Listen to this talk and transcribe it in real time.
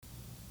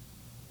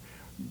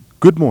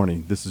Good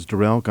morning. This is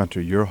Darrell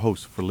Gunter, your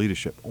host for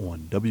Leadership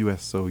on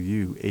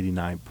WSOU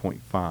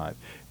 89.5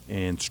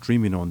 and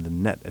streaming on the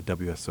net at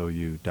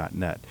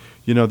WSOU.net.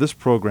 You know, this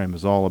program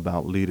is all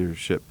about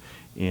leadership,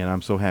 and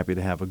I'm so happy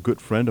to have a good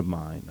friend of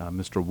mine,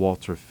 Mr.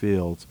 Walter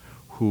Fields,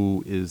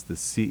 who is the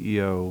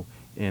CEO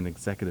and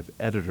executive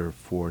editor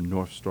for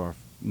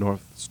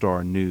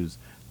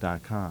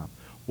NorthStarNews.com.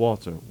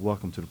 Walter,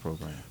 welcome to the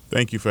program.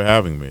 Thank you for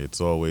having me.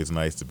 It's always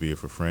nice to be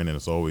with a friend, and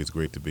it's always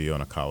great to be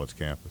on a college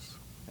campus.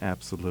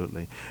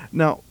 Absolutely.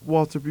 Now,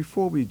 Walter,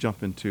 before we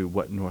jump into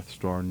what North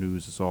Star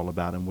News is all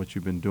about and what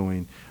you've been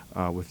doing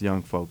with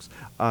young folks,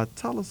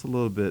 tell us a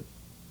little bit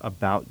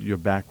about your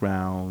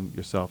background,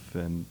 yourself,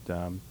 and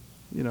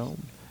you know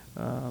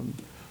um,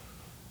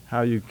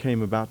 how you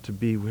came about to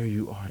be where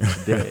you are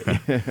today.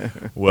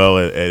 Well,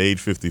 at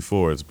age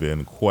 54, it's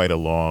been quite a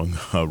long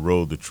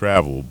road to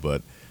travel,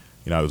 but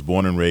I was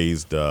born and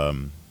raised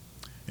in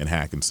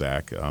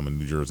Hackensack. I'm a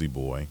New Jersey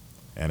boy,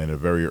 and at a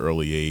very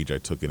early age, I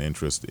took an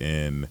interest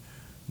in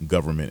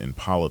government and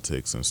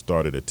politics and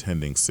started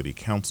attending city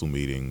council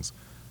meetings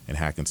in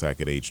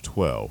Hackensack at age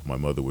 12. My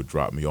mother would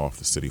drop me off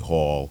to City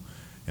Hall,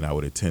 and I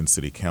would attend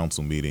city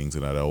council meetings,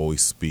 and I'd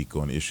always speak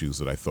on issues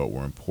that I thought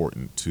were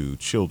important to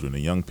children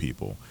and young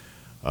people.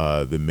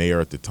 The mayor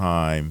at the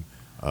time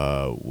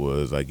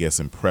was, I guess,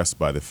 impressed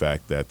by the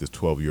fact that this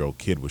 12-year-old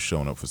kid was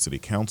showing up for city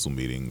council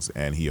meetings,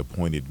 and he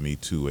appointed me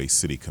to a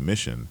city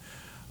commission.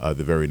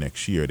 The very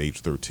next year, at age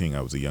 13, I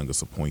was the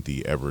youngest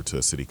appointee ever to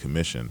a city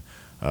commission,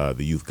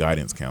 the Youth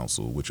Guidance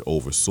Council, which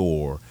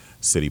oversaw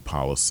city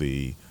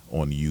policy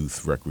on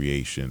youth,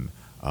 recreation,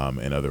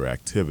 and other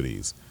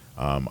activities.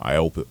 I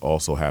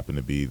also happened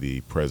to be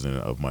the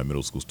president of my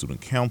middle school student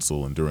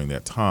council, and during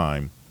that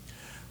time,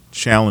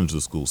 challenged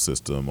the school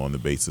system on the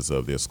basis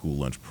of their school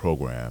lunch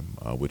program,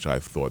 which I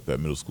thought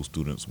that middle school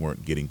students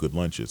weren't getting good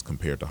lunches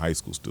compared to high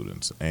school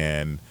students.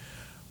 And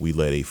we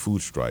led a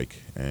food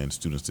strike, and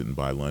students didn't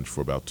buy lunch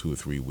for about 2 or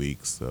 3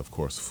 weeks. Of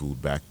course,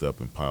 food backed up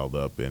and piled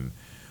up, and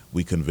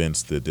we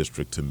convinced the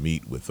district to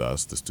meet with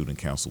us, the student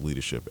council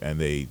leadership, and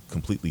they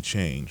completely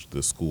changed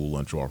the school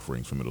lunch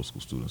offerings for middle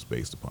school students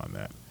based upon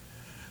that.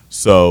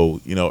 So,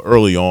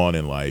 early on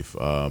in life,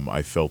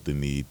 I felt the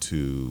need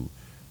to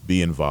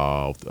be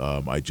involved.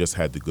 I just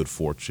had the good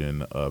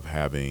fortune of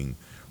having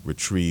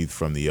retrieved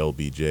from the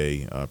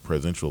LBJ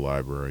Presidential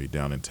Library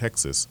down in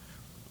Texas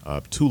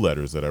 2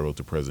 letters that I wrote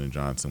to President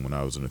Johnson when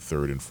I was in the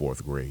 3rd and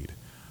 4th grade.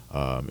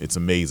 It's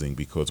amazing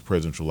because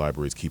presidential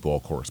libraries keep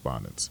all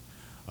correspondence.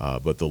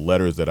 But the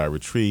letters that I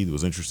retrieved, it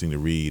was interesting to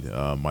read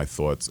my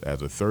thoughts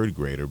as a 3rd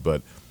grader,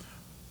 but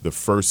the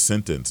first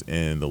sentence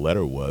in the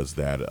letter was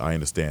that I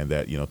understand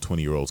that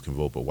 20-year-olds can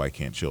vote, but why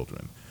can't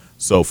children?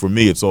 So for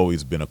me, it's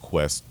always been a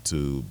quest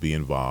to be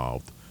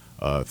involved.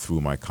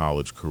 Through my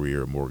college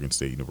career at Morgan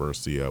State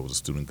University, I was a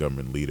student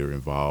government leader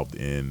involved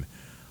in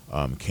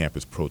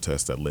campus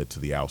protests that led to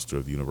the ouster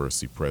of the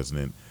university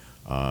president.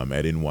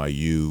 At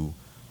NYU,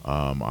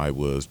 I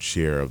was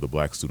chair of the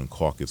Black Student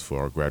Caucus for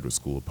our Graduate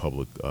School of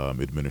Public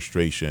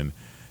Administration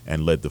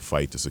and led the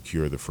fight to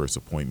secure the first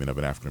appointment of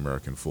an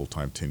African-American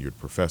full-time tenured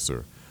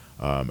professor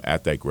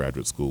at that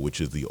graduate school,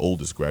 which is the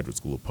oldest graduate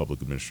school of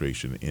public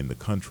administration in the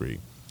country.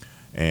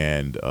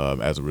 And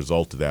as a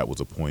result of that, was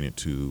appointed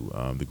to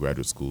the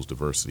graduate school's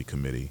diversity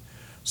committee.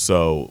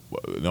 So,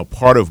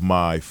 part of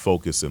my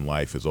focus in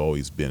life has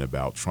always been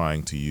about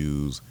trying to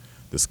use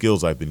the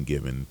skills I've been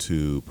given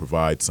to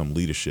provide some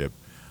leadership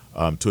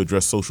to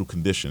address social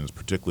conditions,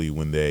 particularly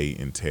when they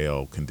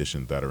entail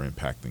conditions that are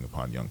impacting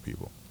upon young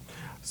people.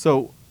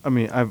 So, I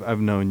mean, I've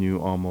known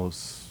you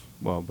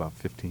about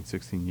 15,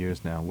 16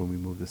 years now. When we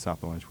moved to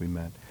South Orange, we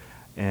met.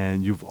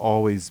 And you've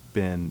always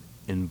been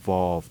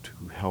involved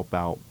to help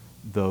out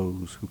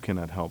those who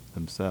cannot help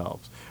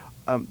themselves.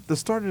 This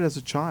started as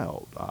a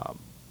child.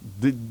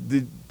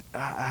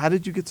 How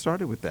did you get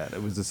started with that?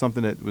 Was it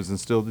something that was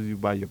instilled in you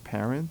by your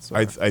parents?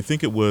 I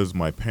think it was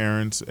my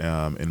parents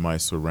and my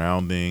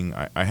surrounding.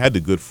 I had the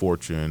good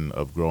fortune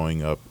of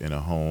growing up in a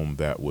home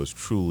that was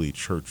truly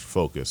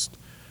church-focused.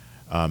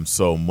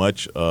 So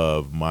much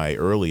of my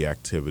early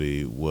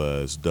activity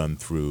was done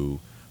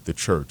through the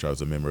church. I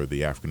was a member of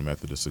the African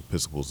Methodist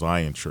Episcopal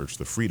Zion Church,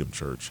 the Freedom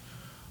Church,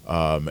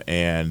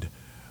 and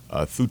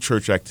through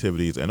church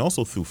activities and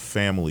also through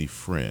family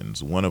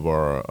friends. One of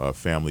our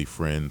family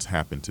friends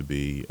happened to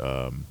be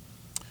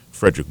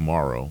Frederick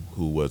Morrow,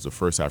 who was the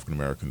first African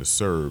American to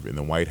serve in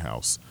the White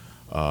House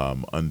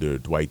under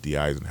Dwight D.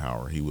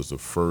 Eisenhower. He was the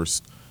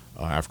first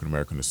African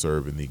American to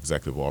serve in the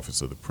executive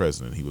office of the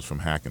president. He was from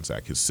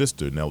Hackensack. His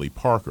sister, Nellie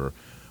Parker,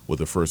 was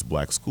the first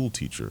black school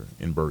teacher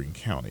in Bergen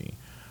County.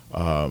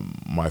 One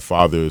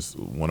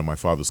of my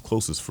father's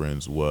closest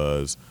friends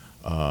was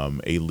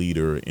a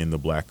leader in the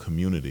black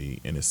community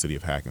in the city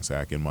of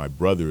Hackensack, and my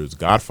brother's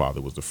godfather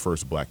was the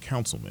first black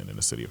councilman in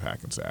the city of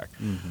Hackensack.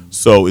 Mm-hmm.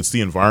 So it's the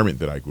environment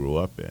that I grew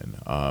up in,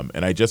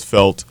 and I just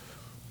felt,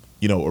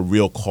 a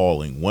real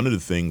calling. One of the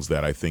things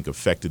that I think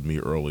affected me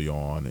early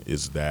on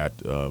is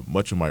that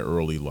much of my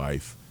early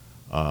life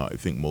I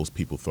think most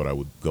people thought I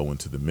would go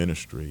into the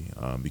ministry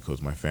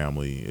because my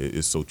family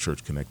is so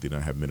church connected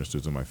and I have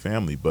ministers in my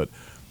family. But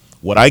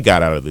what I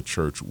got out of the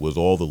church was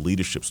all the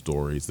leadership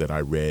stories that I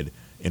read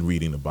in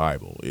reading the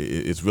Bible.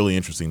 It's really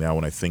interesting now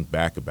when I think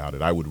back about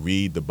it. I would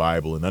read the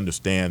Bible and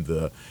understand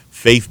the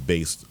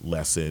faith-based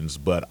lessons,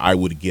 but I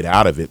would get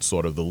out of it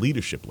sort of the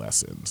leadership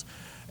lessons.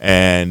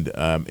 And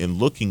in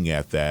looking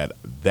at that,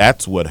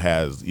 that's what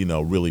has,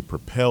 really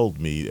propelled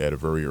me at a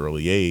very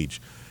early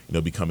age,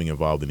 becoming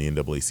involved in the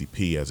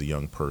NAACP as a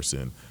young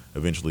person,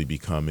 eventually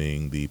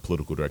becoming the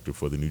political director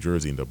for the New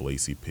Jersey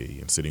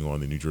NAACP and sitting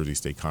on the New Jersey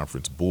State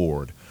Conference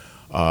board,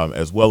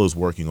 as well as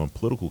working on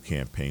political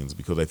campaigns,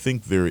 because I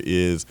think there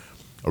is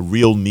a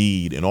real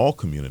need in all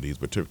communities,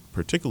 but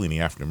particularly in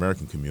the African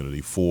American community,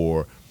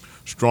 for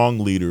strong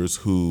leaders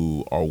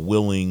who are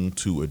willing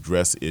to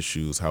address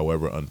issues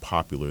however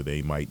unpopular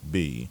they might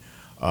be.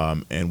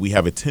 And we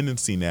have a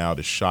tendency now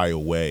to shy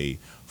away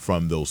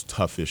from those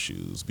tough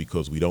issues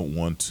because we don't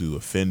want to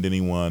offend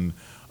anyone.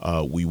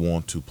 We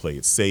want to play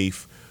it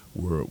safe.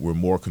 We're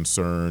more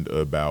concerned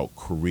about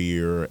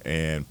career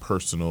and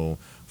personal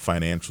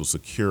financial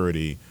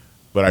security.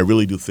 But I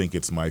really do think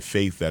it's my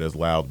faith that has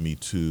allowed me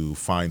to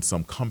find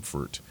some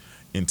comfort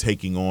in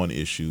taking on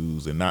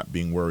issues and not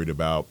being worried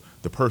about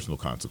the personal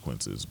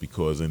consequences,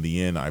 because in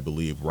the end, I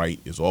believe right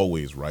is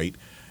always right,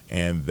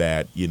 and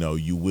that,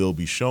 you will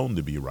be shown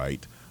to be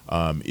right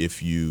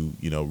if you,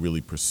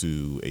 really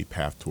pursue a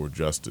path toward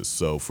justice.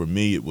 So for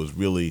me, it was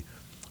really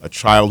a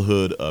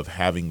childhood of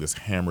having this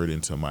hammered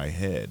into my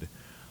head,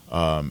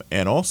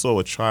 and also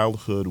a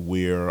childhood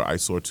where I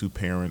saw two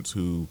parents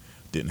who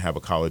didn't have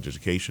a college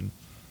education.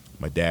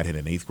 My dad had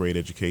an 8th grade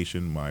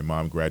education. My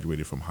mom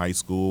graduated from high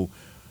school.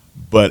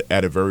 But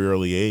at a very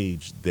early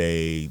age,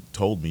 they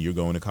told me, you're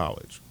going to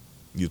college.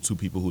 You're two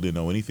people who didn't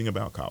know anything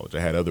about college. I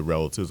had other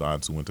relatives,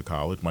 aunts who went to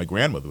college. My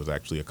grandmother was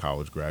actually a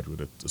college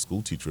graduate, a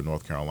school teacher in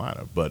North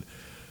Carolina. But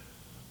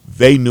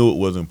they knew it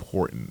was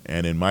important.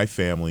 And in my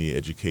family,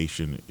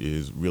 education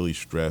is really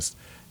stressed,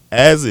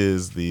 as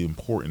is the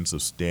importance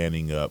of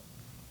standing up,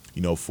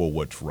 for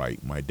what's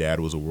right. My dad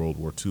was a World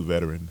War II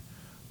veteran.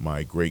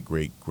 My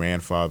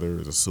great-great-grandfather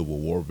is a Civil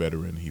War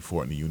veteran. He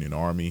fought in the Union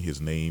Army. His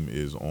name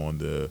is on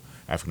the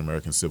African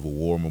American Civil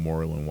War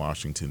Memorial in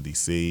Washington,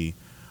 D.C.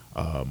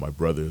 My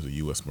brother is a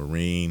U.S.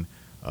 Marine.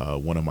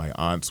 One of my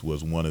aunts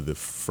was one of the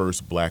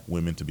first black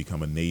women to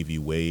become a Navy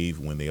WAVE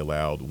when they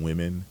allowed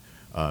women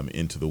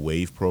into the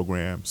WAVE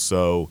program.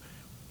 So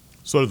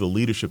sort of the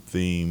leadership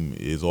theme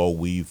is all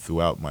weaved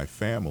throughout my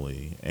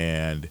family.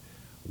 And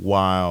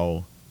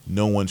while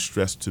no one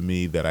stressed to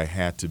me that I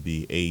had to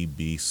be A,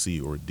 B,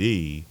 C, or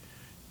D,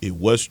 it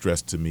was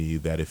stressed to me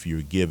that if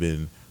you're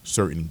given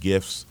certain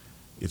gifts,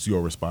 it's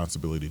your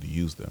responsibility to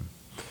use them.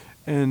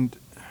 And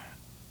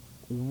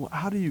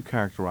how do you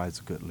characterize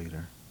a good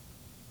leader?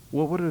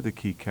 What are the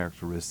key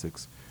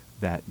characteristics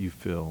that you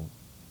feel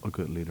a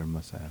good leader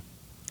must have?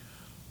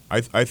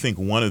 I think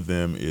one of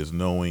them is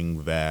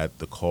knowing that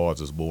the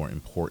cause is more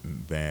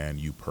important than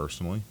you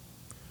personally,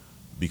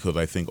 because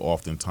I think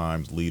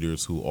oftentimes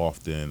leaders who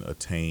often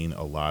attain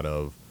a lot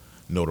of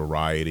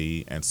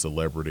notoriety and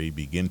celebrity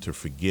begin to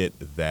forget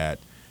that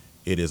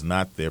it is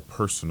not their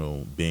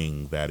personal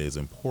being that is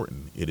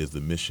important. It is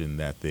the mission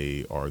that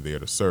they are there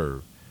to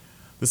serve.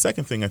 The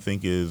second thing I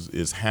think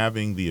is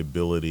having the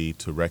ability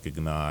to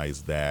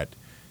recognize that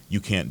you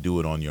can't do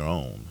it on your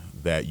own,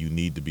 that you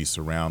need to be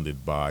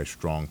surrounded by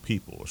strong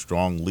people. A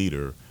strong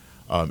leader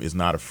is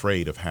not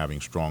afraid of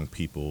having strong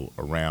people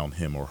around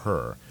him or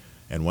her.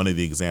 And one of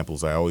the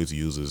examples I always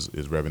use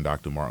is Reverend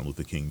Dr. Martin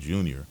Luther King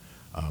Jr.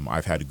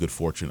 I've had the good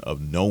fortune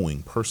of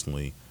knowing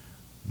personally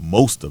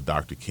most of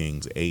Dr.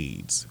 King's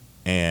aides.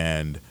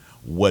 And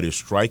what is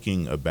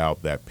striking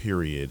about that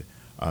period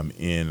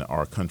in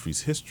our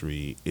country's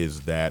history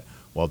is that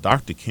while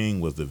Dr. King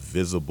was the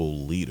visible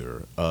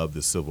leader of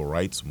the civil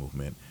rights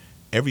movement,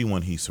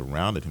 everyone he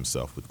surrounded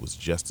himself with was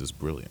just as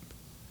brilliant.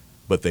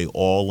 But they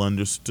all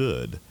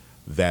understood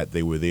that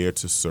they were there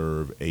to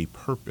serve a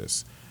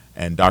purpose.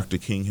 And Dr.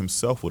 King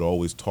himself would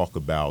always talk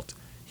about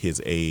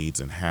his aides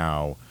and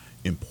how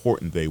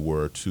important they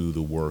were to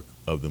the work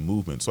of the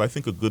movement. So I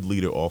think a good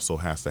leader also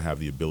has to have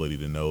the ability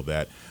to know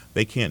that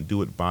they can't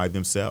do it by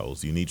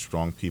themselves. You need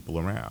strong people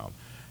around.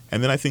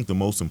 And then I think the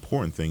most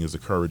important thing is the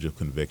courage of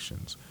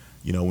convictions.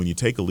 When you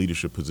take a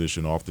leadership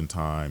position,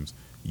 oftentimes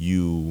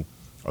you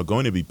are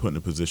going to be put in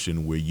a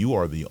position where you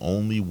are the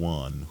only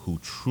one who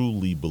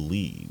truly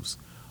believes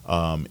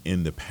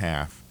in the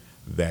path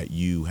that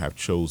you have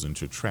chosen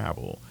to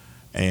travel.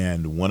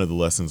 And one of the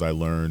lessons I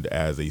learned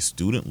as a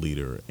student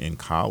leader in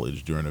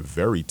college during a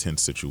very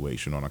tense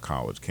situation on a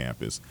college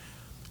campus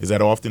is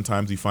that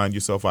oftentimes you find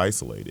yourself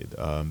isolated,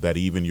 that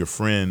even your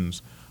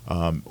friends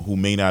who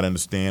may not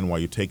understand why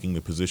you're taking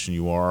the position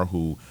you are,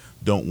 who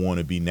don't want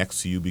to be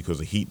next to you because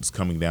the heat is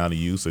coming down to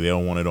you, so they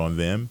don't want it on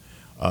them,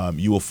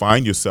 you will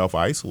find yourself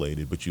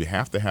isolated, but you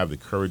have to have the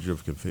courage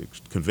of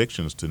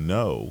convictions to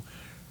know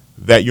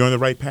that you're on the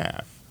right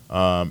path.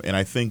 And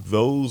I think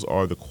those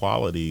are the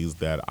qualities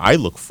that I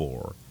look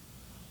for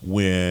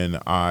when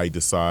I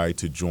decide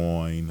to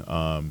join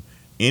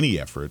any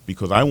effort,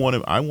 because I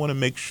want to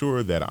make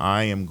sure that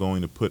I am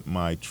going to put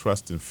my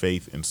trust and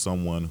faith in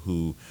someone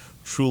who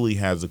truly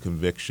has a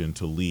conviction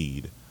to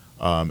lead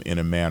in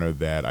a manner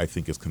that I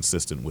think is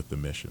consistent with the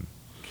mission.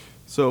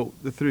 So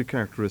the three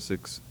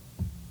characteristics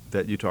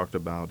that you talked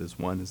about is,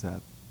 one is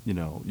that,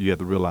 you have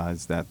to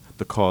realize that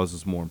the cause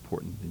is more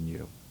important than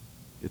you.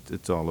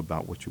 It's all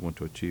about what you want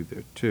to achieve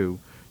there. Two,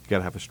 you got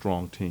to have a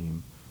strong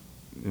team.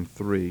 And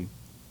three,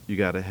 you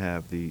got to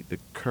have the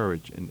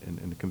courage and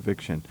the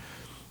conviction.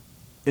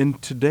 In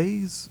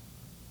today's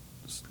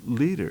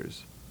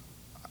leaders,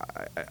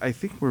 I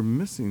think we're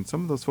missing,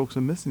 some of those folks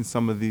are missing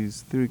some of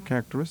these three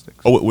characteristics.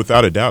 Oh,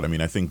 without a doubt. I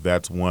mean, I think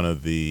that's one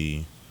of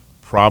the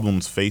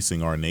problems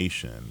facing our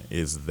nation,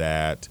 is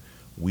that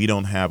we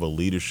don't have a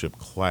leadership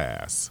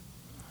class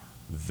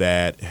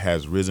that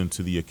has risen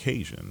to the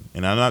occasion.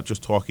 And I'm not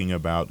just talking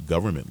about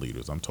government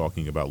leaders. I'm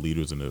talking about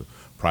leaders in the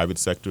private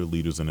sector,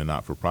 leaders in the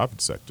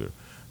not-for-profit sector,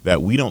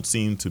 that we don't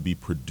seem to be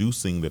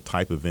producing the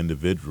type of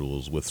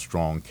individuals with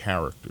strong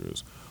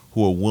characters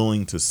who are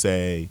willing to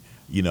say,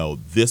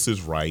 this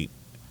is right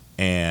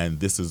and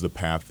this is the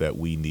path that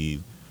we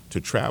need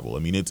to travel. I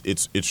mean,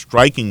 it's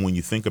striking when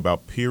you think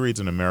about periods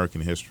in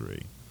American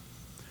history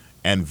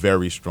and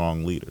very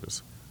strong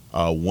leaders.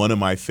 One of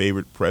my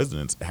favorite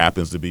presidents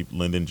happens to be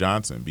Lyndon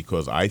Johnson,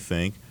 because I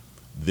think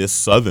this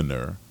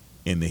Southerner,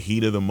 in the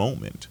heat of the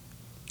moment,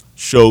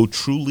 showed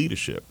true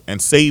leadership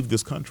and saved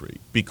this country,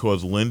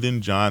 because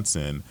Lyndon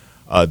Johnson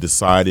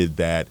decided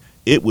that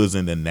it was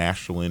in the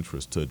national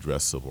interest to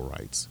address civil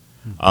rights.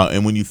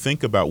 And when you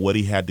think about what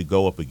he had to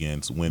go up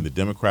against when the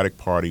Democratic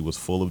Party was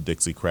full of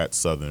Dixiecrat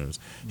Southerners,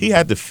 he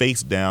had to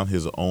face down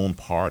his own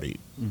party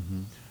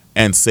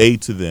and say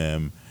to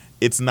them,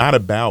 it's not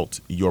about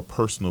your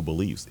personal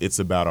beliefs. It's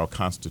about our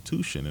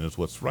Constitution, and it's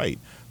what's right.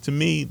 To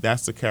me,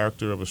 that's the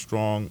character of a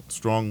strong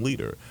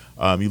leader.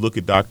 You look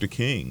at Dr.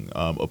 King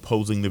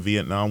opposing the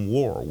Vietnam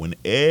War when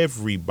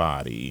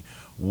everybody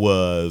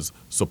was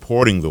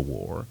supporting the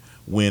war,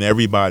 when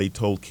everybody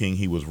told King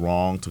he was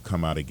wrong to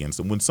come out against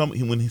it, when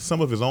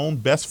some of his own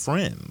best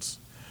friends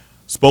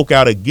spoke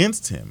out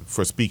against him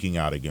for speaking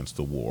out against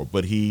the war,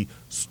 but he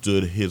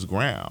stood his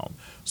ground.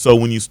 So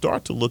when you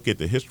start to look at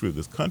the history of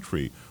this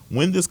country,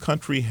 when this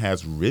country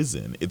has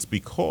risen, it's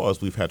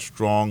because we've had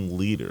strong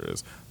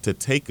leaders to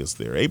take us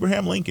there.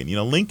 Abraham Lincoln,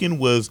 Lincoln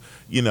was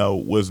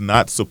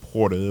not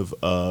supportive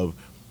of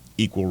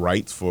equal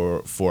rights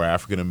for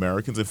African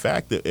Americans. In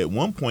fact, at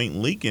one point,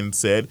 Lincoln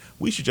said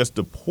we should just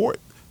deport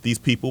these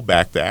people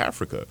back to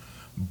Africa.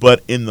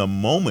 But in the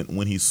moment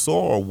when he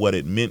saw what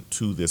it meant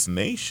to this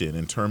nation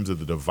in terms of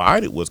the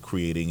divide it was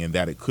creating, and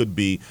that it could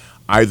be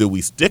either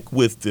we stick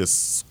with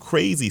this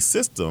crazy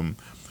system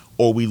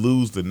or we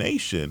lose the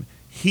nation,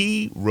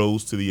 he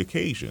rose to the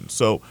occasion.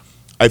 So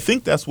I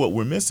think that's what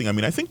we're missing. I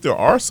mean, I think there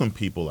are some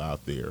people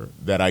out there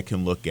that I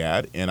can look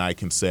at and I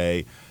can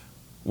say,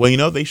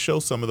 well, they show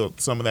some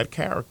of that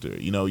character.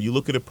 You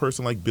look at a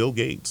person like Bill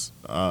Gates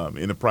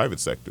in the private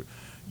sector.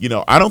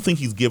 I don't think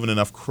he's given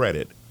enough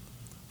credit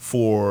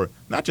for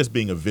not just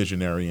being a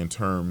visionary in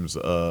terms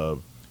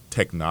of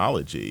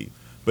technology,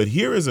 but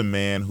here is a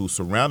man who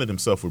surrounded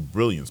himself with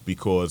brilliance,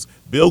 because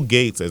Bill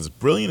Gates, as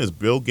brilliant as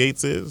Bill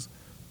Gates is,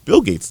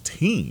 Bill Gates'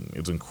 team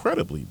is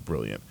incredibly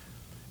brilliant.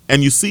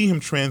 And you see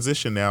him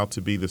transition now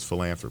to be this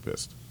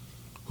philanthropist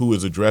who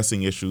is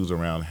addressing issues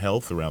around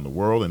health around the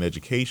world and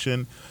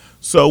education.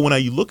 So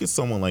when you look at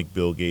someone like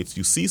Bill Gates,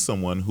 you see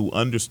someone who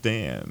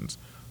understands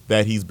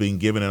that he's been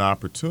given an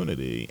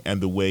opportunity and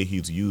the way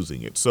he's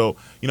using it. So,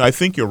 I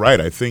think you're right.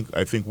 I think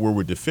where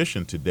we're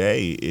deficient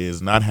today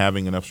is not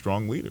having enough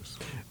strong leaders.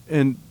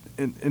 And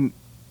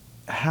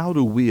how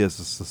do we as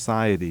a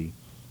society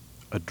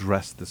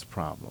address this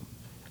problem?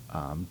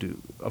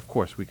 Of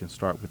course, we can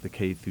start with the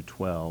K through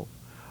 12,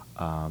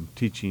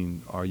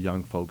 teaching our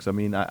young folks. I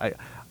mean,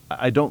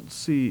 I don't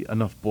see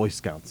enough Boy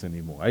Scouts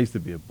anymore. I used to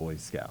be a Boy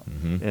Scout.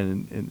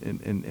 And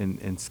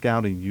in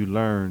scouting, you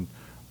learn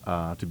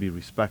to be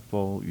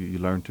respectful, you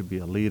learn to be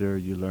a leader,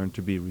 you learn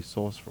to be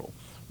resourceful.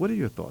 What are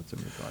your thoughts in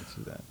regards to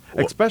that,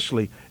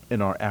 especially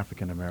in our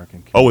African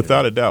American community? Oh,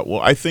 without a doubt.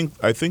 Well, I think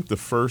the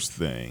first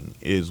thing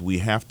is we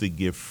have to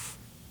give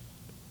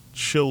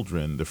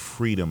children the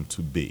freedom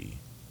to be.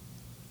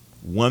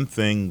 One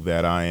thing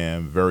that I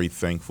am very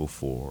thankful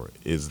for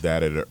is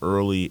that at an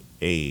early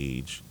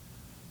age,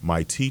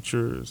 my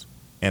teachers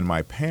and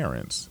my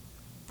parents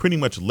pretty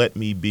much let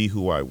me be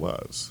who I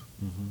was.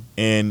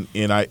 And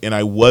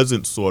I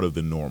wasn't sort of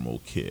the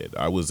normal kid.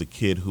 I was a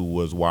kid who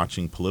was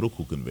watching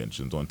political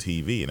conventions on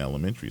TV in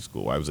elementary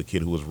school. I was a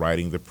kid who was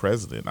writing the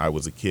president. I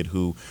was a kid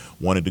who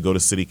wanted to go to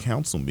city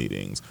council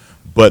meetings.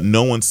 But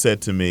no one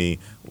said to me,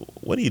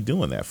 what are you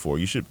doing that for?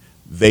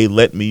 They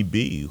let me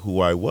be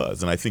who I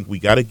was. And I think we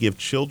got to give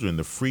children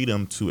the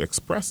freedom to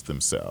express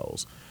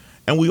themselves.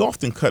 And we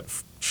often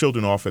cut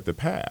children off at the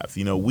path.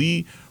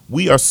 We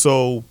are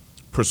so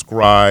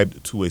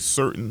prescribed to a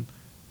certain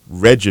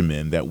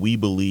regimen that we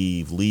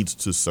believe leads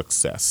to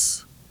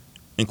success,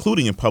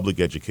 including in public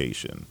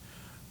education,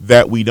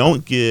 that we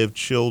don't give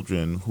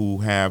children who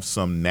have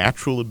some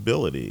natural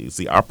abilities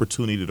the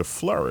opportunity to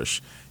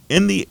flourish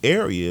in the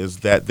areas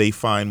that they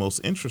find most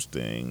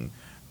interesting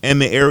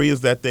and the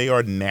areas that they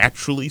are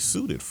naturally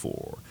suited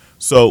for.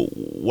 So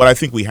what I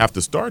think we have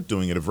to start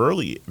doing at a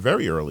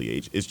very early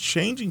age is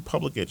changing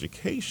public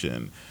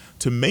education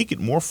to make it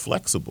more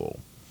flexible.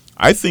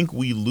 I think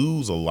we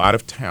lose a lot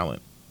of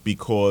talent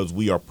because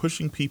we are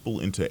pushing people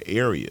into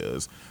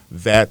areas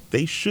that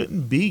they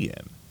shouldn't be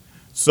in.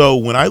 So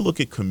when I look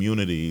at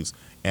communities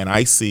and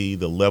I see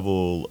the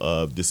level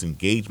of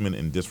disengagement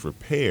and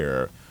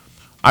disrepair,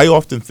 I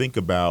often think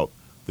about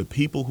the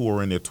people who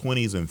are in their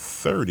 20s and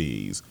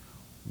 30s.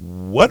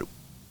 What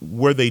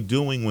were they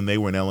doing when they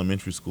were in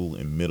elementary school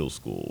and middle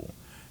school?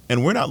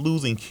 And we're not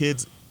losing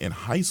kids in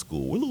high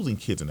school, we're losing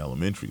kids in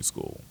elementary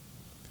school.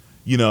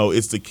 You know,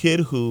 it's the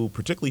kid who,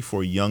 particularly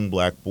for young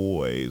black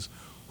boys,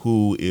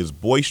 who is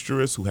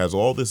boisterous, who has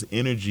all this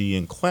energy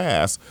in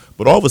class,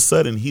 but all of a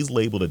sudden he's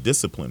labeled a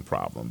discipline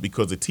problem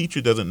because the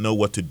teacher doesn't know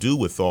what to do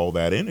with all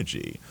that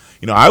energy.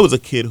 You know, I was a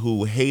kid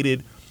who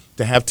hated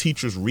to have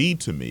teachers read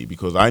to me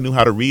because I knew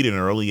how to read at an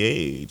early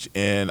age,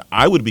 and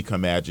I would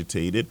become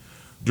agitated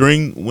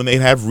during when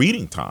they'd have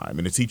reading time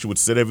and the teacher would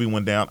sit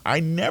everyone down. I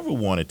never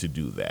wanted to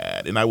do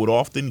that, and I would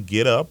often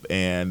get up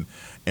and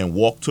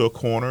walk to a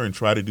corner and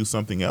try to do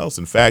something else.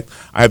 In fact,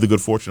 I had the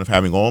good fortune of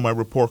having all my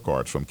report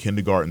cards from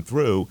kindergarten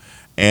through,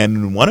 and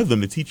in one of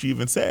them the teacher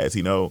even says,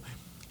 you know,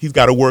 he's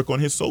got to work on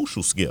his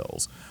social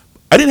skills.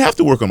 I didn't have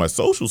to work on my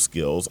social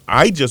skills.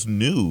 I just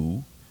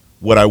knew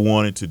what I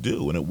wanted to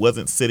do, and it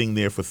wasn't sitting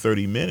there for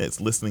 30 minutes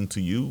listening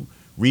to you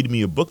read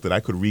me a book that I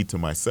could read to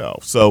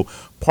myself. So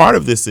part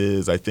of this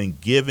is, I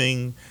think,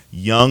 giving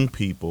young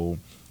people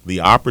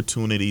the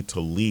opportunity to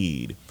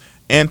lead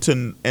and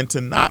to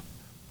not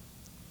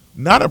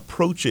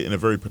approach it in a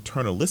very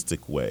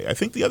paternalistic way. I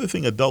think the other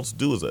thing adults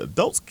do is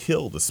adults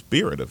kill the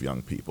spirit of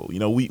young people. You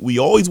know, we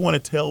always want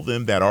to tell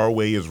them that our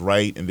way is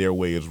right and their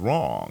way is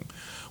wrong.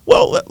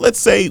 Well, let's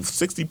say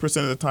 60%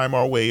 of the time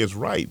our way is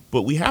right,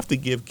 but we have to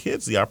give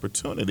kids the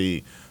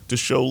opportunity to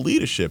show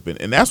leadership.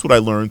 And that's what I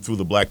learned through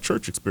the black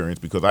church experience,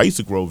 because I used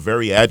to grow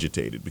very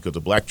agitated because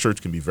the black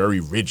church can be very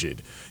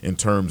rigid in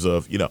terms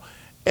of, you know,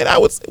 and I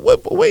would say,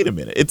 wait a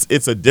minute,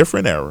 it's a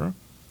different era.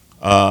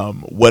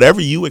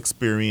 Whatever you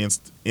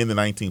experienced in the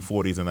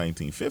 1940s and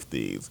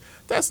 1950s,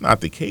 that's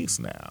not the case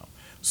now.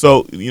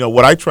 So, you know,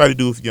 what I try to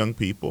do with young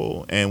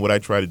people and what I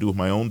try to do with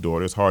my own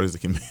daughter, as hard as it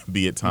can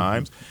be at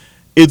times,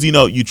 is, you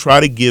know, you try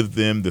to give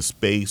them the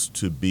space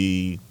to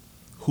be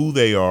who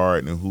they are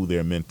and who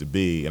they're meant to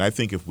be. And I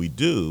think if we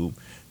do,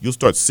 you'll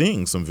start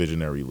seeing some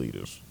visionary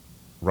leaders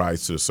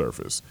rise to the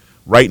surface.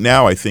 Right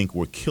now, I think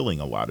we're killing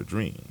a lot of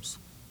dreams.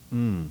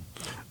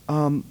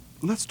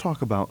 Let's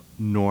talk about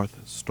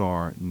North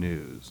Star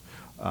News.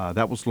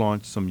 That was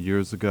launched some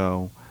years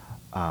ago.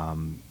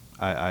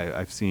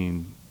 I've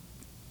seen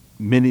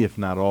many, if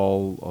not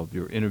all, of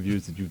your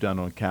interviews that you've done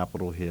on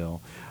Capitol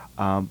Hill.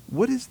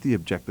 What is the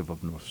objective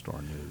of North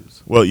Star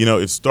News? Well, you know,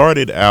 it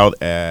started out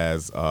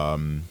as a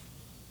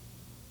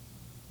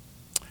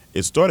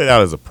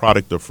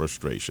product of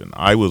frustration.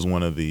 I was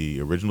one of the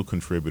original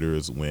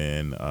contributors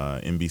when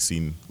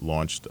NBC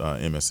launched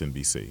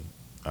MSNBC,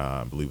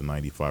 I believe in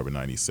 95 or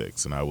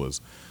 96, and I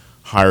was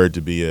hired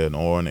to be an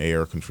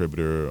on-air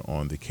contributor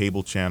on the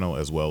cable channel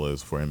as well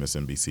as for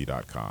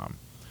MSNBC.com.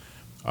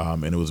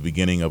 And it was the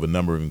beginning of a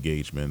number of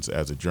engagements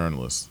as a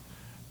journalist.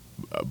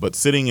 But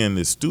sitting in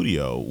the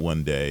studio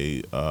one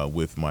day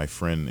with my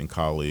friend and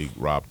colleague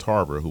Rob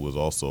Tarver, who was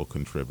also a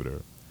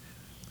contributor,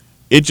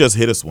 it just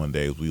hit us one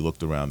day as we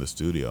looked around the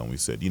studio and we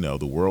said, you know,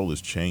 the world is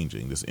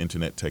changing. This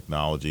internet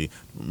technology,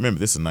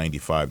 remember, this is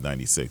 95,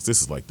 96.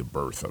 This is like the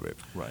birth of it.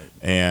 Right.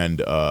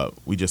 And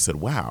we just said,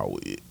 wow,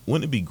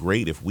 wouldn't it be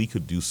great if we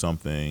could do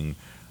something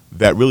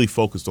that really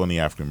focused on the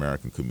African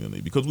American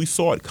community? Because we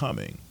saw it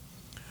coming.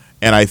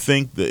 And I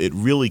think that it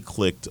really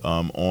clicked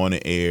on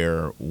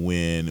air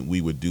when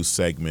we would do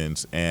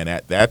segments, and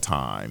at that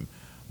time,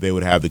 they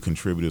would have the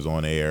contributors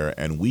on air,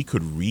 and we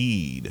could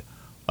read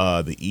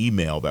the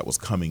email that was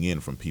coming in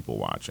from people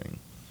watching.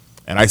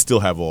 And I still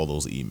have all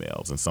those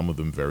emails, and some of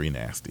them very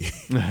nasty.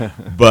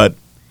 But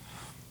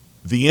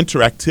the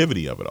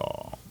interactivity of it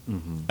all,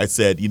 I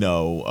said, you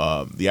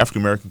know, the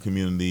African American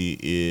community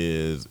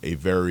is a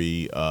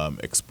very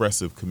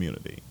expressive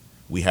community.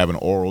 We have an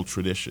oral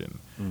tradition,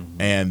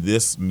 and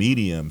this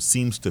medium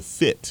seems to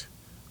fit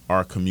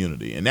our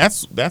community. And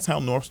that's how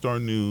North Star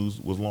News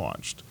was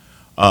launched.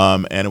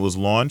 And it was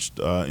launched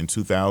in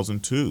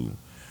 2002.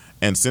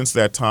 And since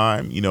that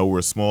time, you know, we're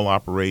a small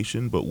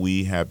operation, but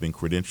we have been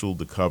credentialed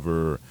to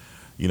cover,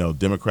 you know,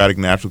 Democratic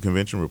National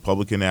Convention,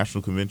 Republican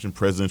National Convention,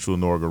 presidential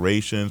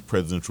inaugurations,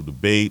 presidential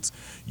debates,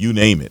 you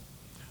name it.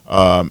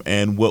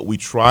 And what we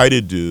try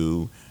to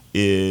do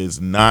is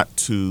not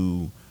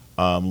to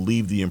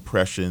leave the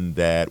impression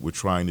that we're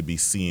trying to be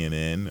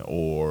CNN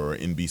or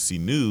NBC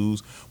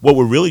News. What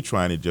we're really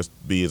trying to just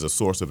be is a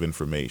source of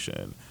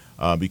information.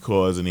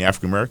 because in the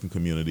African American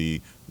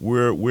community,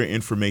 we're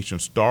information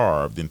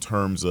starved in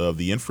terms of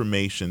the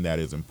information that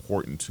is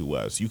important to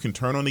us. You can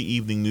turn on the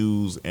evening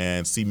news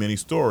and see many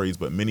stories,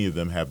 but many of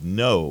them have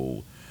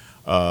no,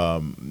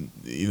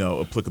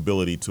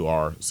 applicability to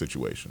our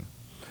situation.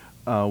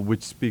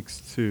 Which speaks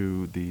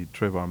to the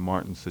Trayvon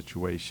Martin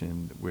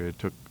situation, where it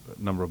took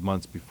a number of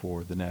months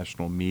before the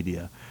national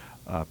media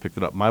picked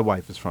it up. My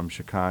wife is from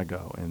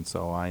Chicago, and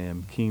so I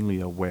am keenly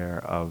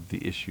aware of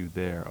the issue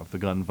there, of the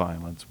gun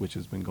violence, which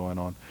has been going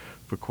on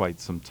for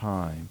quite some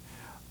time.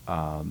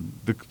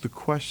 The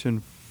question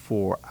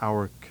for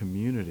our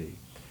community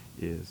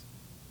is,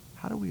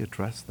 how do we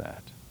address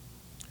that?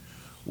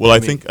 Well, I I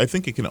mean,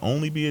 think it can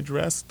only be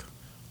addressed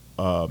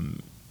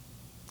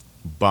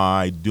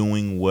by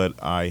doing what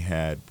I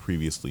had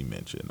previously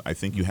mentioned. I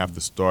think you have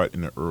to start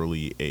in an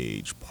early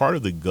age. Part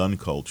of the gun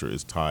culture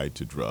is tied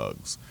to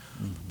drugs.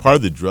 Part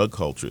of the drug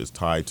culture is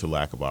tied to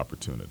lack of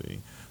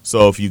opportunity.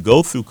 So if you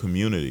go through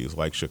communities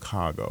like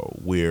Chicago,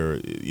 where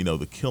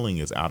the killing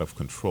is out of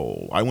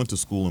control. I went to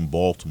school in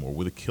Baltimore,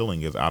 where the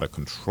killing is out of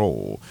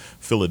control.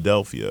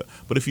 Philadelphia.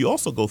 But if you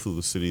also go through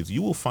the cities,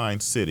 you will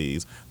find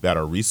cities that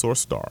are resource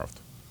starved,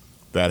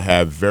 that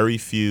have very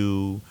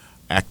few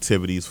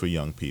activities for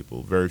young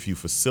people, very few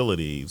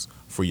facilities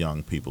for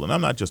young people. And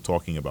I'm not just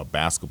talking about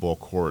basketball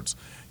courts.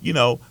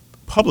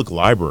 Public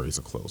libraries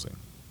are closing.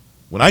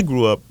 When I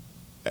grew up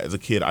as a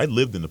kid, I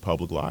lived in the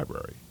public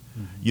library.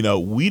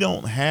 We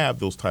don't have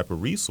those type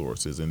of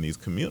resources in these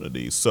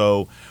communities.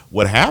 So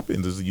what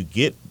happens is you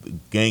get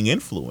gang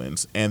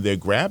influence, and they're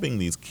grabbing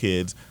these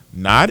kids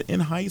not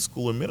in high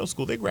school or middle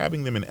school, they're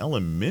grabbing them in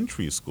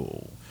elementary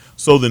school.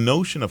 So the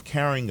notion of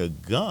carrying a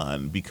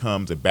gun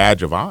becomes a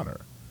badge of honor.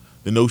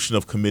 The notion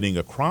of committing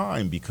a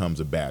crime becomes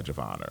a badge of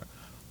honor.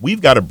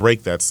 We've got to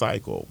break that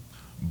cycle.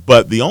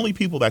 But the only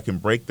people that can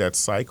break that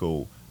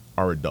cycle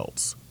are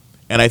adults.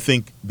 And I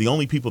think the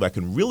only people that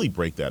can really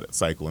break that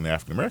cycle in the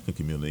African American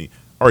community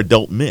are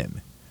adult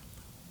men.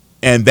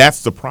 And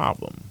that's the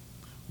problem.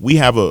 We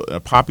have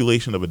a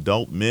population of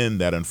adult men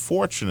that,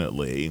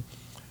 unfortunately,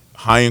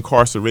 high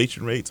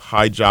incarceration rates,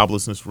 high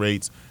joblessness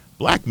rates.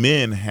 Black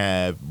men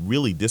have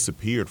really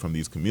disappeared from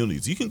these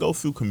communities. You can go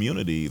through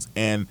communities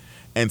and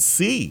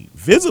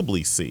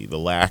visibly see the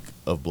lack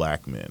of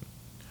black men.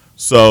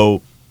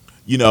 So,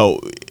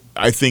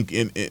 I think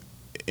in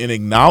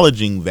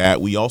acknowledging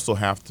that, we also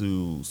have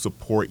to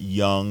support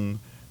young,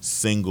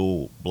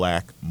 single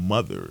black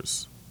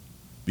mothers.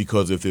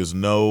 Because if there's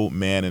no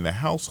man in the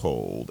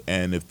household,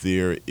 and if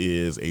there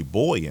is a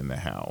boy in the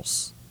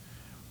house,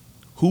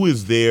 who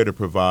is there to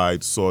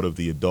provide sort of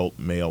the adult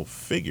male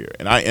figure?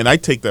 And I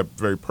take that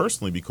very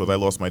personally, because I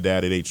lost my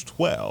dad at age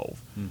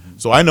 12.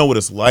 So I know what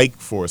it's like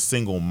for a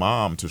single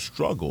mom to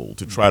struggle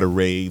to try to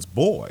raise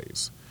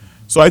boys.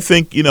 So I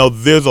think,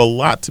 there's a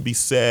lot to be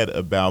said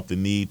about the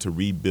need to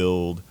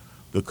rebuild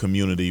the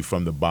community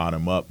from the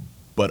bottom up,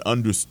 but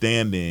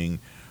understanding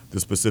the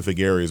specific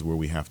areas where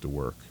we have to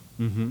work.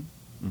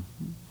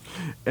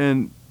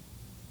 And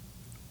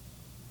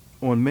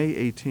on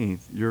May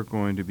 18th, you're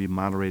going to be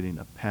moderating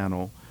a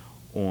panel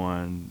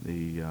on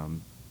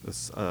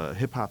the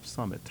Hip Hop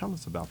Summit. Tell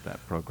us about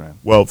that program.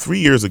 Well, 3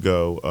 years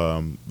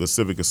ago, the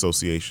Civic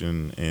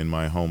Association in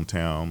my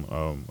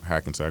hometown,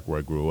 Hackensack, where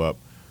I grew up,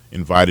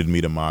 invited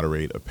me to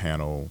moderate a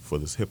panel for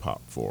this hip hop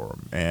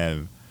forum.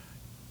 And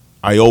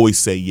I always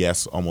say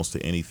yes almost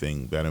to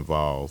anything that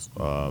involves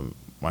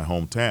my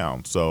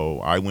hometown. So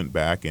I went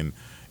back, and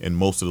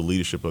most of the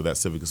leadership of that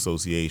Civic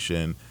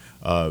Association,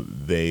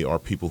 they are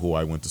people who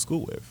I went to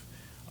school with.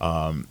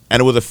 And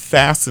it was a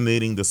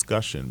fascinating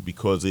discussion,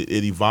 because it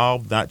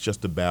evolved not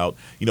just about,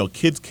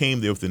 kids came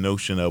there with the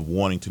notion of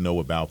wanting to know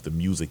about the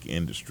music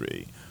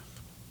industry.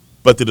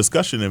 But the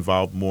discussion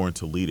involved more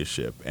into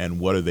leadership and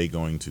what are they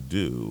going to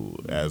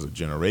do as a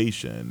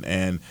generation.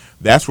 And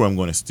that's where I'm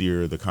going to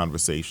steer the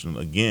conversation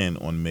again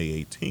on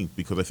May 18th,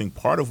 because I think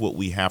part of what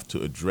we have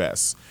to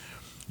address,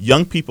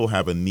 young people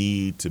have a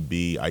need to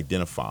be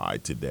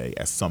identified today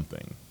as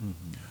something.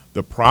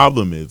 The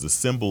problem is the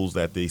symbols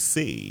that they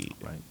see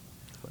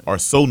are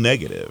so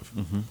negative.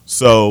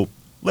 So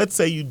let's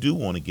say you do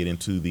want to get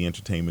into the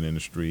entertainment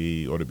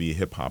industry or to be a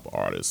hip hop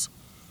artist.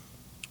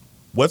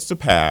 What's the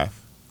path?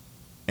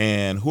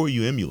 And who are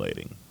you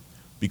emulating?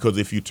 Because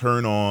if you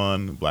turn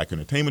on Black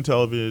Entertainment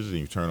Television,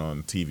 you turn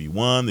on TV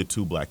One, the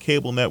two black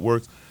cable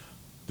networks,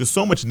 there's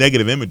so much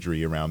negative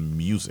imagery around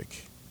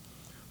music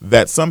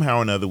that somehow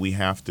or another we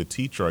have to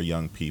teach our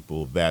young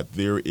people that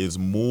there is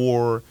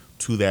more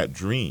to that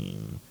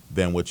dream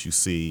than what you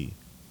see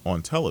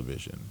on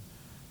television.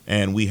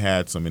 And we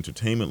had some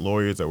entertainment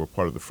lawyers that were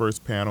part of the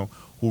first panel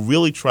who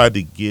really tried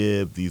to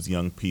give these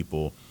young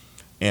people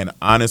an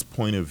honest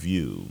point of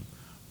view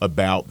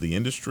about the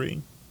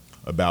industry,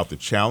 about the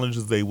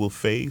challenges they will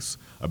face,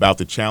 about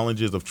the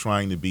challenges of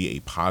trying to be a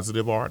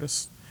positive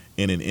artist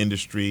in an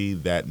industry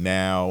that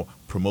now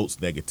promotes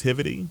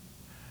negativity,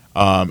 in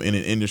an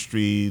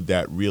industry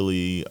that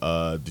really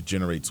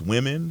degenerates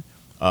women,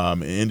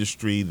 an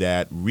industry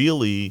that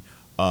really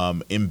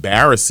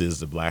embarrasses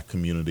the black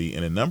community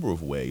in a number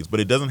of ways, but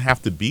it doesn't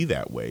have to be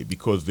that way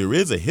because there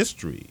is a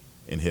history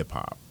in hip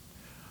hop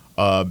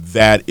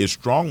that is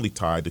strongly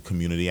tied to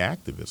community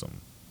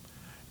activism.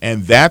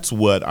 And that's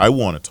what I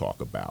want to talk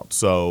about.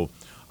 So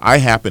I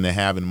happen to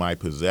have in my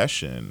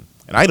possession,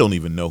 and I don't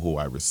even know who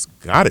I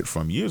got it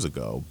from years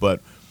ago,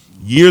 but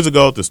years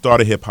ago at the start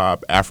of hip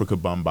hop, Africa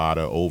Bambaataa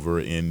over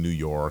in New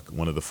York,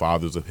 one of the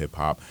fathers of hip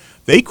hop,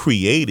 they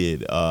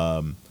created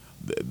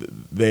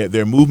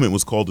their movement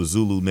was called the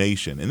Zulu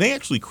Nation, and they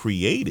actually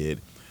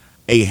created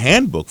a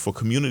handbook for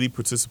community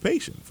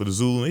participation for the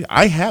Zulu Nation.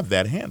 I have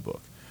that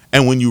handbook,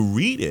 and when you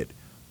read it,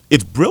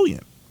 it's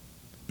brilliant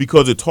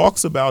because it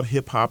talks about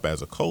hip hop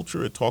as a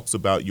culture. It talks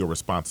about your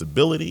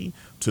responsibility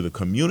to the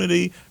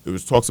community.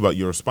 It talks about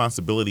your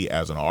responsibility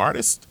as an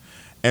artist,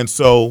 and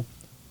so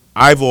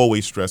I've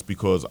always stressed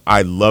because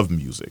I love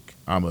music.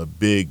 I'm a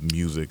big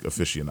music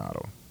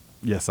aficionado.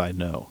 Yes, I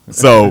know.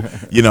 So,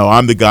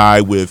 I'm the guy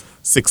with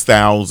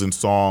 6,000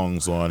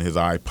 songs on his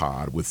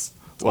iPod with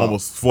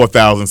almost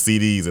 4,000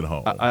 CDs at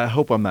home. I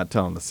hope I'm not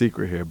telling the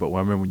secret here, but I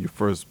remember when you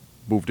first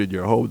moved in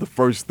your home, the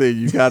first thing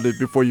you got it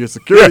before your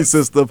security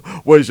system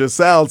was your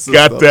sound system.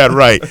 Got that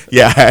right.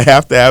 Yeah, I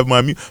have to have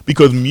my music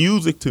because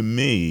music to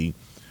me,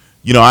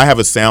 I have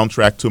a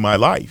soundtrack to my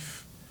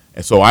life.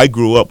 And so I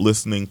grew up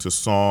listening to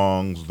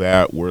songs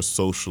that were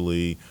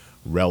socially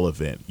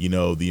relevant.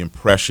 The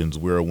Impressions,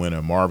 We're a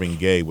Winner, Marvin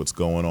Gaye, What's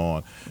Going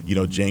On,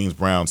 James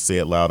Brown, Say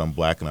It Loud, I'm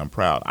Black and I'm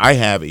Proud. I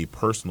have a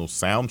personal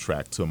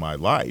soundtrack to my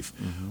life.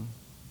 Mm-hmm.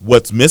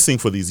 What's missing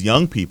for these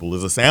young people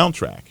is a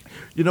soundtrack.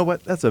 You know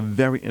what? That's a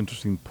very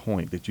interesting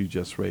point that you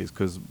just raised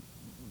because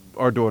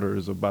our daughter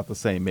is about the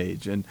same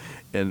age. And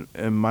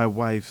my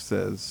wife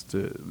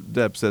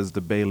Deb says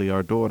to Bailey,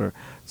 our daughter,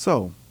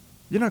 so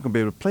you're not going to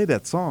be able to play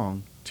that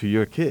song to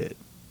your kid.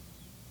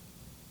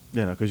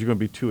 Because you're going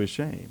to be too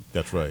ashamed.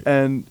 That's right.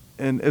 And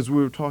as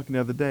we were talking the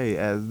other day,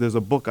 there's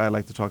a book I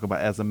like to talk about,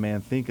 As a Man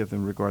Thinketh,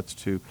 in regards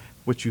to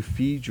what you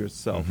feed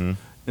yourself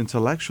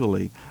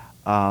intellectually.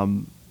 I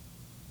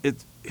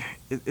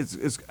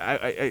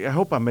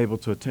hope I'm able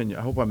to attend.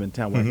 I hope I'm in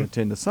town when I can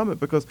attend the summit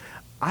because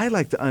I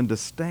like to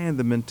understand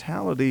the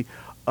mentality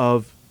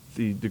of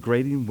the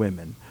degrading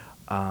women,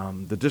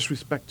 the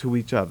disrespect to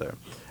each other.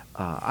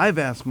 I've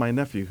asked my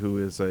nephew, who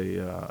is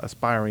a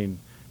aspiring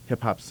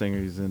hip-hop singer.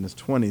 He's in his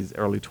 20s,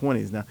 early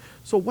 20s now.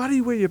 So why do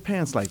you wear your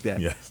pants like that?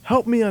 Yes.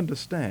 Help me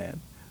understand,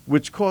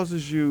 which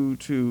causes you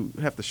to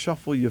have to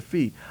shuffle your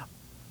feet.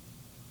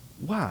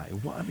 Why?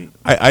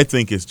 I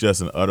think it's just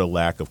an utter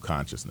lack of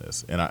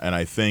consciousness. And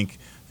I think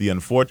the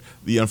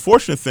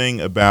unfortunate thing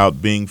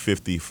about being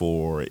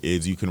 54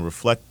 is you can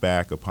reflect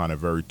back upon a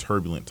very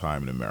turbulent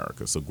time in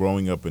America. So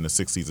growing up in the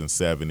 60s and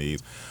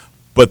 70s,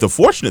 but the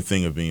fortunate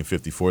thing of being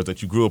 54 is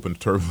that you grew up in a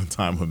turbulent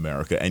time of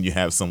America and you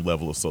have some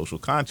level of social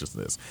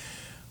consciousness.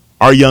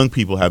 Our young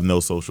people have no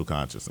social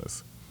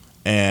consciousness.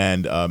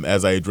 And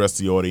as I addressed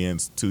the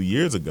audience 2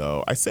 years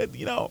ago, I said,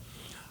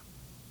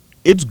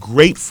 it's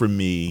great for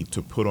me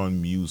to put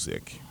on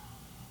music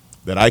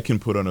that I can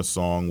put on a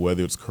song,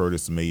 whether it's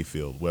Curtis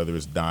Mayfield, whether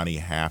it's Donny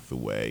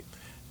Hathaway,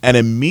 and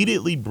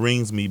immediately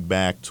brings me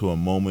back to a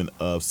moment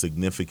of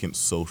significant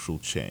social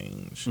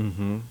change.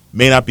 Mm-hmm.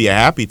 May not be a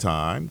happy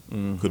time,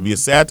 could be a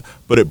sad,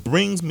 but it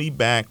brings me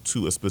back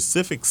to a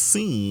specific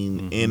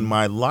scene in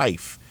my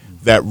life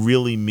that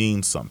really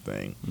means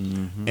something.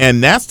 Mm-hmm.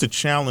 And that's to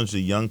challenge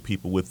the young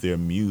people with their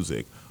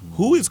music.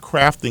 Who is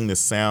crafting the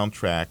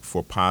soundtrack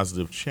for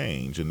positive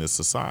change in this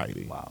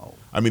society? Wow.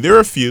 I mean, there are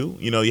a few.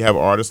 You have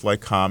artists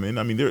like Common.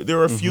 I mean, there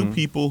are a few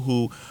people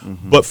who,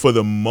 but for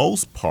the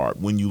most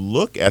part, when you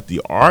look at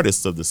the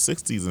artists of the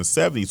 60s and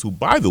 70s, who,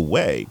 by the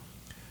way,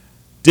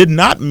 did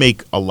not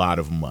make a lot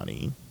of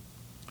money,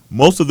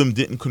 most of them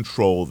didn't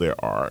control their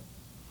art.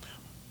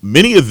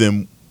 Many of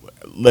them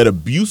led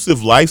abusive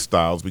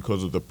lifestyles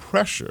because of the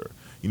pressure.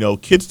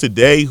 Kids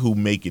today who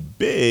make it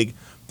big,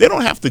 they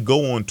don't have to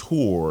go on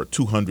tour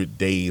 200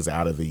 days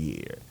out of the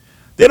year.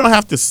 They don't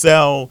have to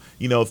sell,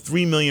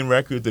 3 million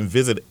records and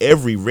visit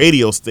every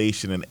radio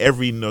station and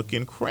every nook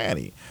and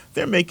cranny.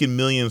 They're making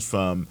millions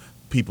from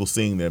people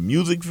seeing their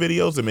music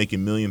videos. They're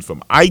making millions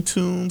from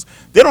iTunes.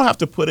 They don't have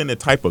to put in the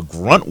type of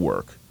grunt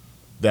work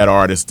that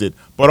artists did.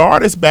 But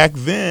artists back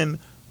then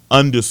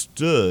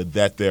understood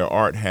that their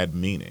art had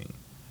meaning.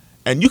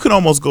 And you can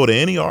almost go to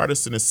any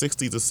artist in the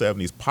 60s or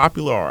 70s,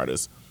 popular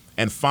artists,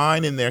 and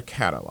find in their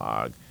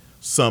catalog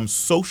some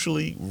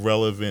socially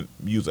relevant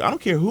music. I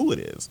don't care who it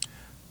is,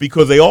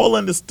 because they all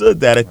understood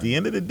that at the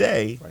end of the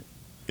day,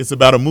 it's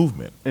about a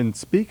movement. And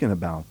speaking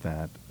about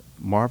that,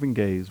 Marvin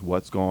Gaye's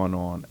What's Going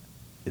On,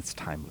 it's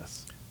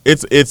timeless.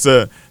 It's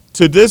to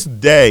this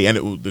day,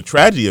 and the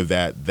tragedy of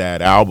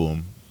that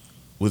album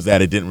was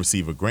that it didn't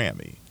receive a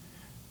Grammy.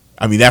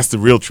 I mean, that's the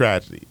real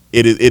tragedy.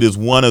 It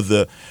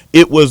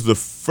was the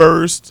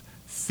first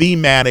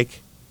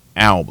thematic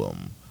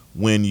album.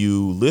 When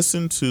you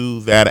listen to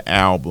that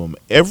album,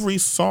 every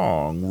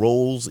song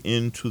rolls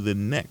into the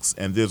next,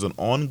 and there's an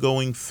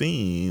ongoing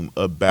theme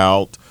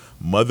about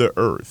Mother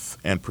Earth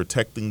and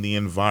protecting the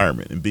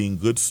environment and being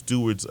good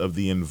stewards of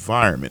the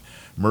environment.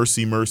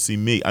 Mercy, mercy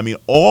me. I mean,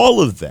 all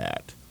of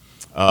that.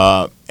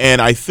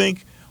 And I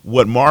think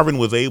what Marvin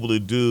was able to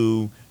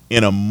do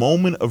in a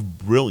moment of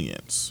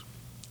brilliance,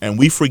 and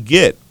we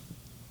forget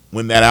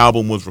when that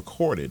album was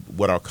recorded,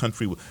 what our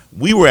country,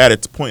 we were at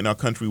a point in our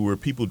country where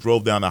people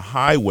drove down the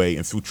highway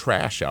and threw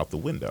trash out the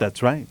window.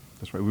 That's right.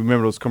 That's right.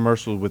 Remember those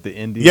commercials with the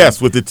Indians?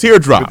 Yes, with the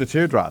teardrop. With the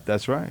teardrop.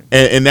 That's right.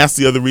 And that's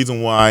the other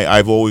reason why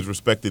I've always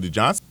respected the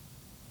Johnson.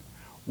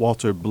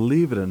 Walter,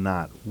 believe it or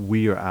not,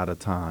 we are out of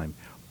time,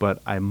 but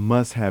I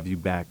must have you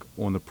back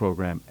on the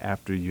program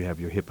after you have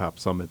your Hip Hop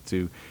Summit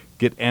to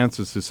get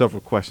answers to several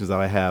questions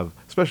that I have,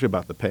 especially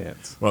about the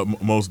pants. Well,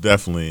 most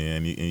definitely,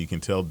 and you can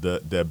tell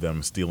Deb that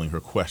I'm stealing her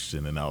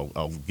question, and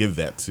I'll give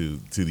that to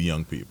the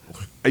young people.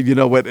 You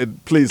know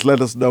what? Please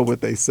let us know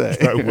what they say.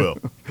 I will.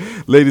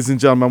 Ladies and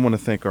gentlemen, I want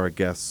to thank our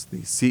guests,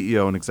 the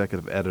CEO and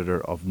executive editor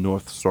of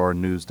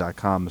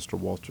NorthStarNews.com, Mr.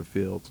 Walter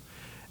Fields.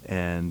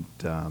 And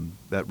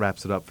that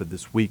wraps it up for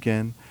this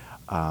weekend.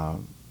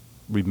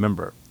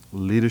 Remember,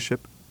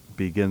 leadership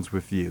begins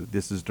with you.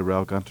 This is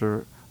Darrell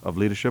Gunter of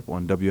Leadership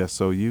on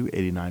WSOU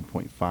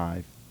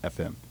 89.5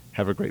 FM.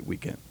 Have a great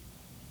weekend.